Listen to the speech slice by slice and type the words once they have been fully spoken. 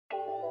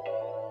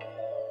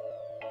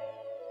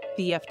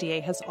The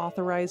FDA has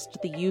authorized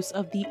the use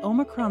of the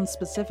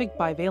Omicron-specific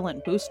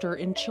bivalent booster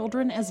in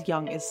children as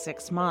young as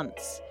 6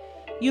 months.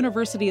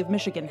 University of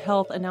Michigan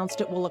Health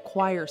announced it will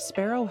acquire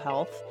Sparrow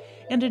Health,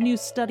 and a new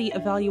study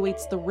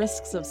evaluates the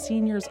risks of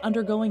seniors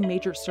undergoing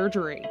major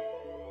surgery.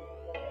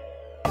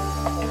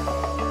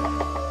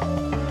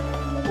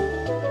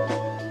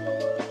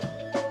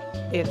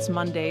 It's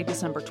Monday,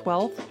 December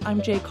 12th.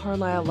 I'm Jay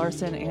Carlisle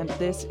Larson, and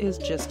this is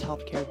Just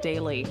Healthcare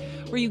Daily,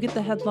 where you get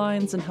the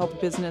headlines and health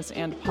business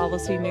and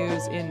policy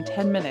news in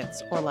 10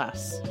 minutes or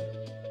less.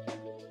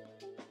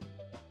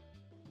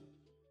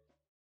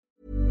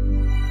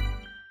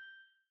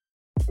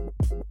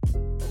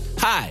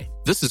 Hi,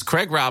 this is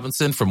Craig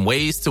Robinson from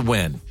Ways to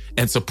Win,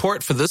 and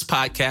support for this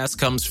podcast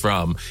comes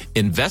from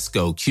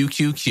Invesco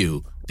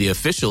QQQ, the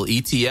official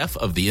ETF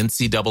of the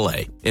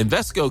NCAA.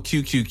 Invesco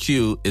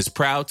QQQ is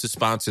proud to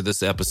sponsor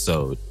this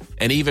episode,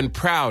 and even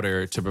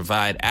prouder to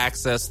provide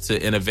access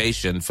to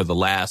innovation for the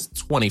last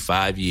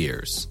 25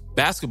 years.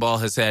 Basketball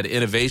has had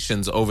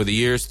innovations over the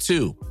years,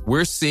 too.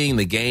 We're seeing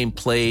the game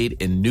played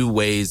in new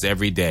ways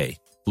every day.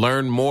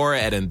 Learn more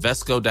at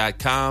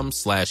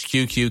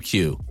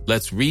Invesco.com/QQQ.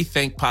 Let's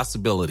rethink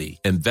possibility.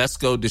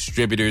 Invesco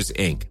Distributors,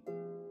 Inc.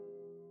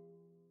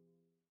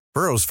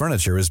 Burrow's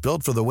furniture is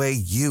built for the way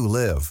you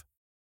live.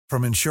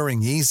 From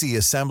ensuring easy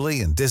assembly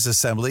and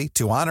disassembly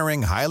to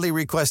honoring highly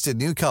requested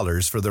new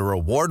colors for their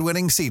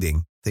award-winning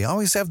seating, they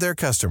always have their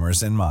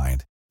customers in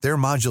mind. Their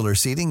modular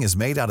seating is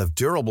made out of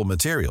durable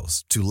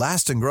materials to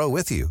last and grow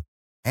with you.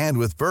 And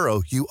with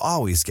Burrow, you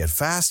always get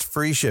fast,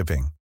 free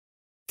shipping.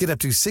 Get up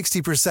to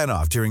 60%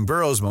 off during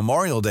Burrow's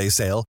Memorial Day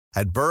sale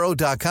at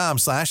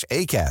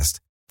burrow.com/ACAST.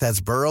 That's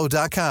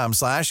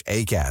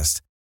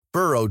burrow.com/ACAST.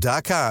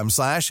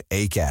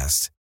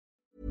 burrow.com/ACAST.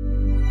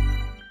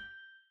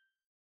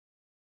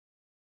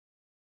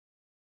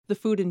 The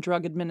Food and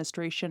Drug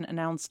Administration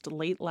announced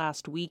late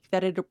last week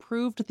that it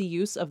approved the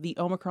use of the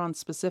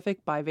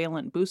Omicron-specific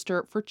bivalent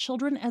booster for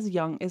children as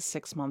young as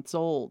 6 months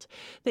old.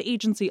 The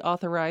agency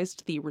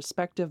authorized the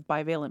respective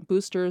bivalent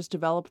boosters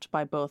developed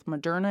by both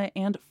Moderna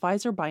and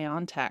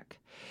Pfizer-BioNTech.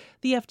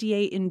 The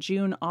FDA in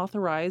June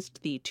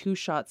authorized the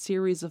 2-shot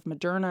series of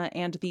Moderna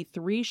and the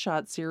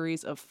 3-shot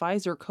series of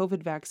Pfizer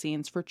COVID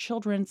vaccines for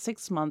children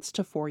 6 months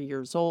to 4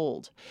 years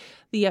old.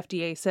 The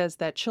FDA says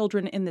that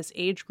children in this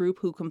age group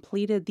who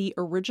completed the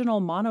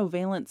original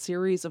monovalent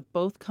series of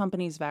both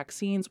companies'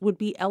 vaccines would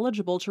be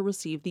eligible to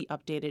receive the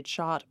updated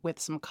shot, with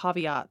some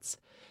caveats.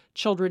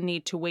 Children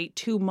need to wait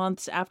 2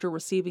 months after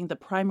receiving the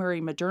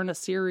primary Moderna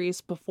series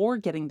before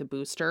getting the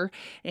booster,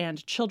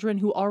 and children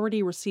who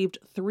already received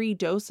 3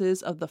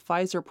 doses of the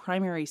Pfizer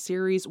primary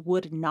series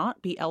would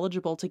not be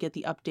eligible to get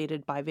the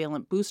updated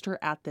bivalent booster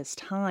at this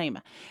time.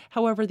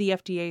 However, the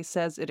FDA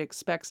says it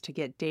expects to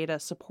get data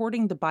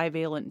supporting the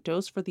bivalent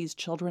dose for these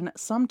children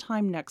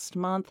sometime next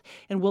month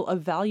and will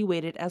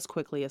evaluate it as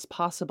quickly as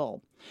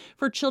possible.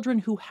 For children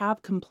who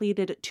have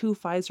completed 2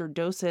 Pfizer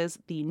doses,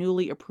 the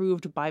newly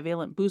approved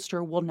bivalent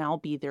booster will now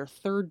be their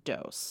 3rd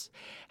dose.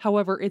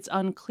 However, it's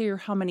unclear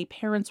how many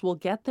parents will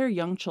get their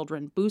young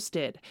children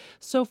boosted.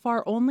 So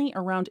far, only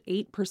around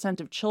 8%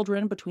 of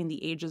children between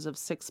the ages of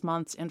 6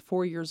 months and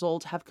 4 years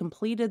old have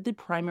completed the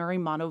primary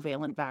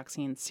monovalent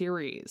vaccine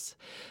series.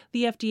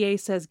 The FDA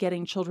says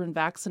getting children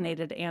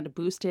vaccinated and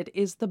boosted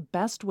is the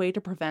best way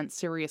to prevent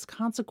serious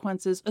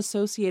consequences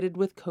associated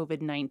with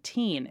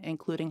COVID-19,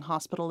 including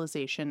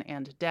hospitalization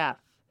and death.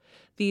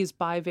 These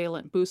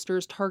bivalent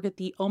boosters target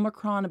the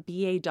Omicron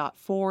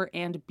BA.4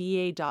 and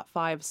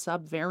BA.5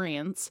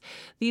 subvariants.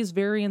 These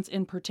variants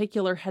in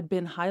particular had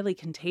been highly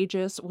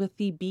contagious, with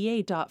the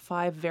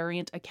BA.5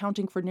 variant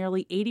accounting for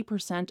nearly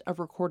 80% of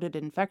recorded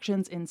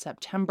infections in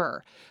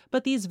September.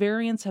 But these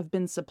variants have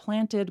been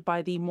supplanted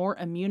by the more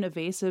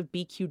immune-evasive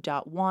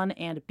BQ.1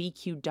 and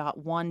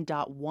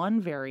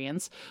BQ.1.1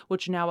 variants,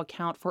 which now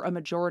account for a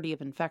majority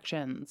of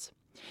infections.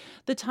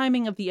 The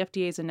timing of the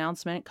FDA's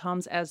announcement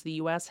comes as the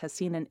U.S. has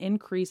seen an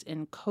increase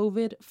in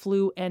COVID,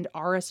 flu, and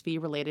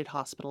RSV-related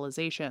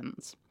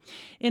hospitalizations.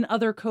 In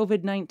other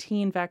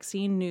COVID-19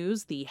 vaccine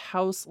news, the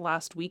House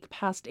last week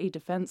passed a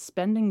defense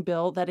spending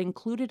bill that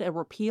included a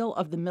repeal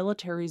of the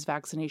military's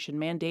vaccination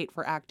mandate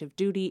for active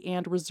duty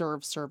and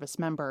reserve service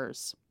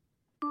members.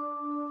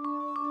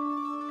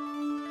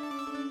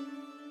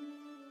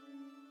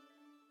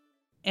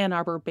 Ann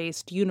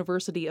Arbor-based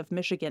University of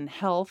Michigan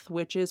Health,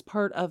 which is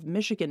part of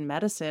Michigan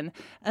Medicine,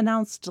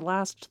 announced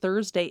last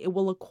Thursday it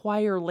will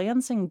acquire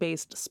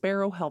Lansing-based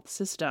Sparrow Health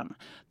System.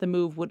 The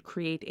move would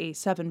create a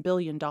 $7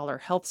 billion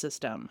health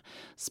system.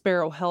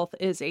 Sparrow Health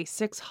is a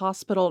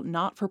 6-hospital,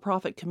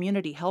 not-for-profit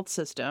community health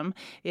system.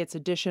 Its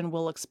addition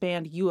will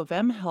expand U of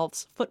M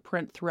Health's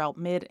footprint throughout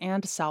mid-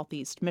 and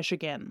southeast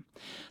Michigan.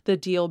 The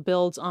deal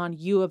builds on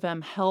U of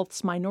M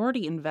Health's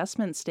minority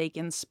investment stake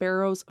in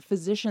Sparrow's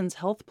Physicians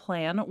Health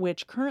Plan,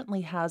 which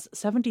currently has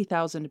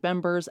 70,000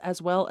 members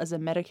as well as a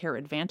Medicare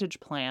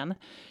Advantage plan.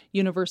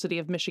 University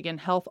of Michigan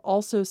Health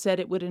also said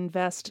it would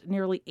invest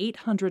nearly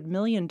 $800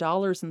 million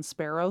in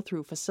Sparrow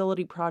through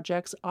facility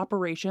projects,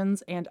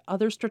 operations, and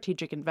other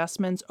strategic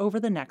investments over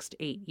the next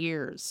 8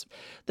 years.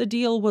 The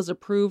deal was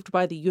approved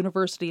by the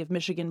University of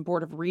Michigan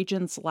Board of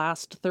Regents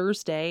last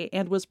Thursday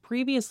and was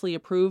previously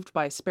approved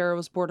by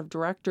Sparrow's Board of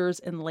Directors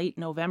in late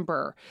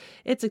November.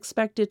 It's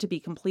expected to be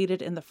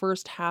completed in the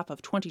first half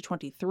of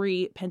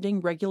 2023,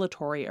 pending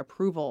regulatory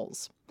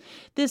approvals.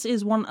 This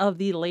is one of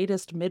the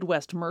latest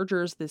Midwest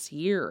mergers this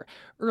year.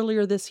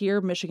 Earlier this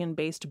year,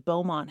 Michigan-based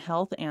Beaumont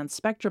Health and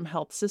Spectrum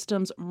Health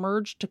Systems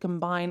merged to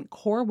combine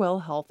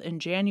Corewell Health in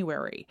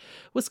January.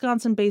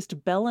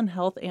 Wisconsin-based Bellin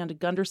Health and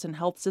Gunderson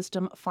Health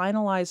System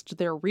finalized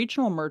their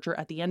regional merger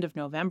at the end of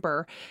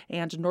November,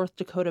 and North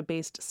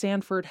Dakota-based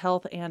Sanford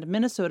Health and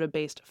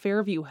Minnesota-based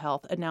Fairview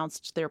Health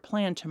announced their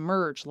plan to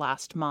merge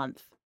last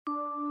month.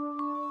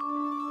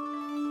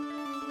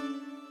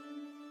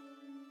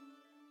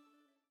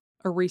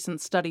 A recent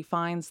study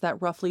finds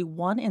that roughly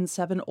 1 in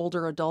 7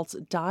 older adults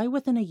die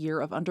within a year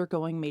of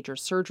undergoing major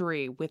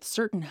surgery, with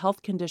certain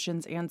health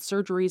conditions and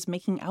surgeries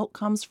making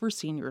outcomes for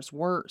seniors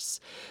worse.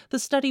 The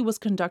study was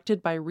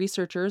conducted by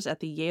researchers at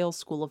the Yale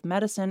School of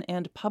Medicine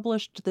and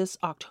published this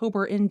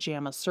October in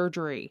JAMA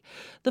Surgery.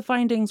 The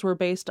findings were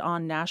based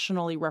on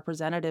nationally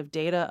representative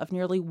data of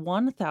nearly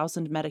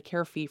 1,000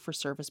 Medicare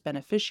fee-for-service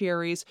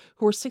beneficiaries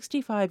who were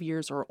 65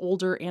 years or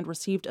older and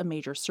received a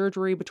major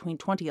surgery between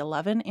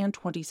 2011 and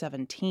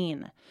 2017.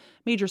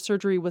 Major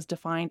surgery was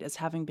defined as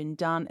having been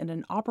done in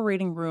an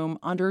operating room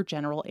under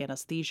general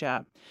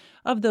anesthesia.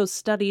 Of those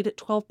studied,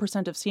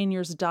 12% of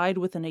seniors died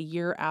within a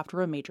year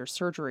after a major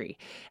surgery.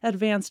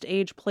 Advanced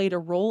age played a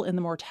role in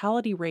the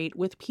mortality rate,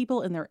 with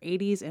people in their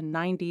 80s and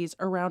 90s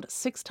around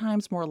 6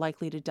 times more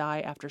likely to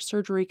die after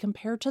surgery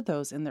compared to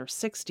those in their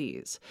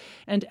 60s.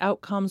 And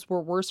outcomes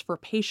were worse for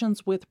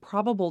patients with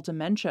probable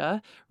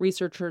dementia.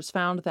 Researchers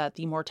found that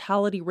the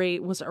mortality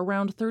rate was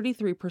around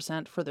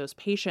 33% for those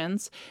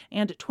patients,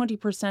 and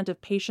 20%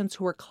 of patients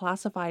who were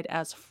classified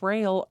as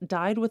frail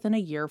died within a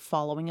year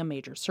following a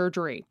major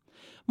surgery.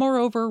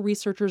 Moreover,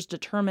 researchers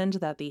determined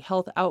that the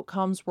health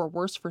outcomes were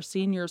worse for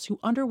seniors who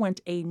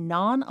underwent a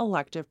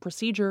non-elective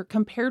procedure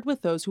compared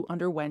with those who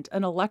underwent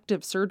an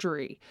elective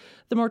surgery.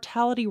 The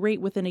mortality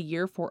rate within a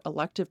year for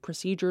elective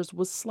procedures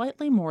was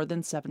slightly more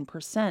than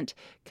 7%,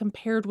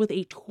 compared with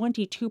a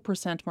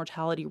 22%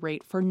 mortality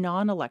rate for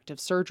non-elective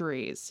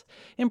surgeries.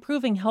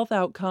 Improving health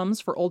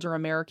outcomes for older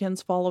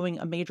Americans following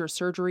a major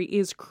surgery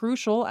is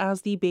crucial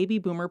as the baby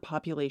boomer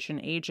population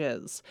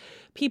ages.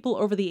 People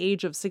over the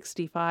age of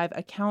 65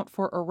 account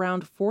for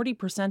around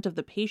 40% of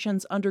the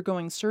patients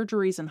undergoing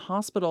surgeries in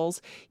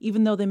hospitals,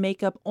 even though they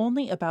make up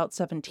only about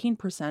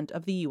 17%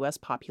 of the U.S.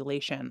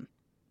 population.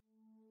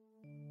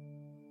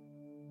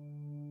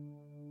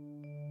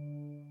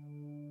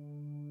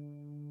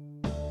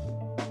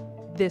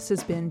 This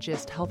has been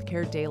Gist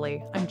Healthcare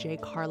Daily. I'm Jay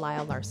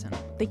Carlisle Larson.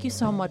 Thank you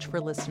so much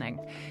for listening.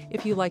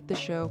 If you like the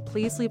show,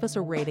 please leave us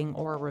a rating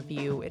or a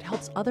review. It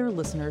helps other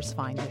listeners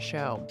find the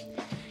show.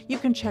 You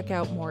can check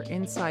out more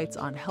insights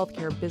on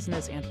healthcare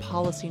business and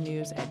policy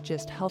news at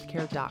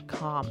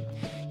gisthealthcare.com.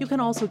 You can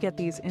also get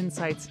these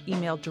insights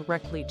emailed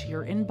directly to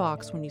your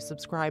inbox when you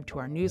subscribe to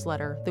our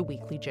newsletter, The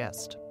Weekly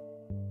Gist.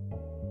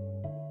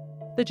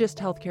 The Gist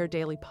Healthcare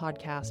Daily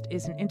podcast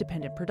is an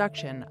independent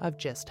production of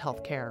Gist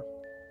Healthcare.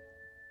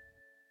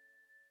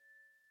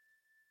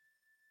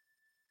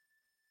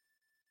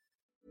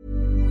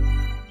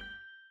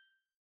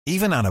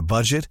 Even on a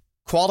budget,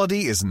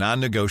 quality is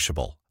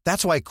non-negotiable.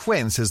 That's why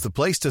Quince is the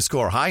place to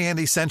score high-end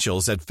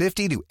essentials at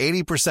 50 to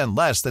 80%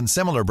 less than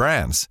similar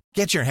brands.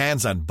 Get your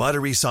hands on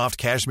buttery soft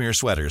cashmere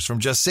sweaters from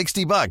just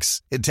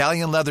 $60,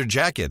 Italian leather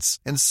jackets,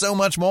 and so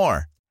much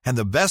more. And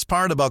the best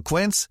part about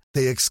Quince,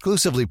 they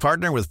exclusively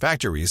partner with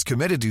factories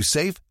committed to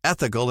safe,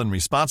 ethical, and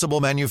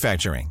responsible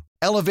manufacturing.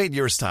 Elevate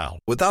your style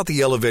without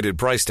the elevated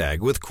price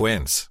tag with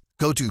Quince.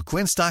 Go to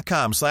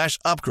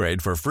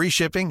quince.com/upgrade for free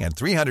shipping and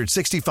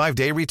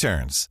 365-day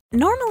returns.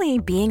 Normally,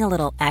 being a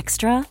little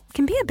extra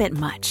can be a bit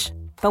much.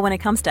 But when it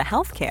comes to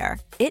healthcare,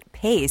 it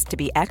pays to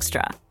be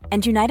extra.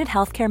 And United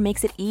Healthcare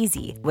makes it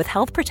easy with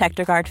Health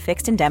Protector Guard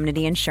fixed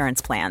indemnity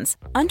insurance plans.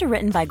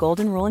 Underwritten by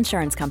Golden Rule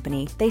Insurance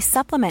Company, they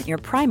supplement your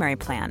primary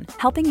plan,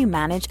 helping you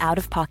manage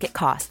out-of-pocket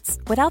costs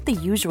without the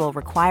usual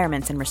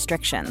requirements and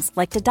restrictions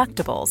like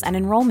deductibles and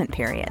enrollment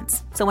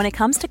periods. So when it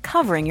comes to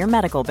covering your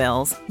medical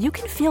bills, you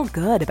can feel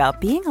good about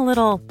being a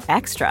little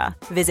extra.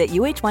 Visit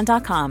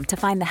UH1.com to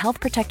find the Health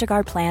Protector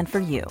Guard plan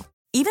for you.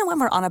 Even when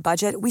we're on a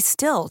budget, we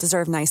still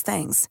deserve nice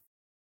things.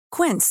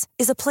 Quince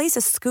is a place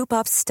to scoop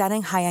up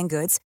stunning high-end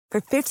goods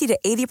for 50 to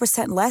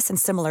 80% less than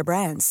similar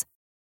brands.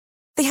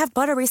 They have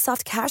buttery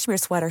soft cashmere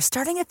sweaters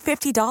starting at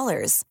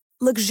 $50,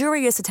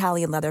 luxurious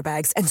Italian leather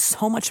bags, and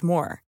so much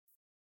more.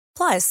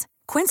 Plus,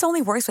 Quince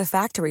only works with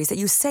factories that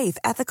use safe,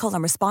 ethical,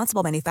 and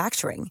responsible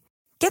manufacturing.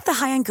 Get the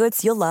high-end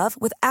goods you'll love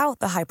without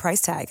the high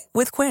price tag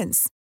with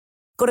Quince.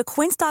 Go to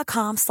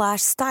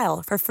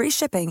quince.com/style for free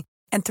shipping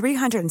and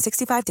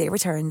 365-day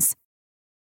returns.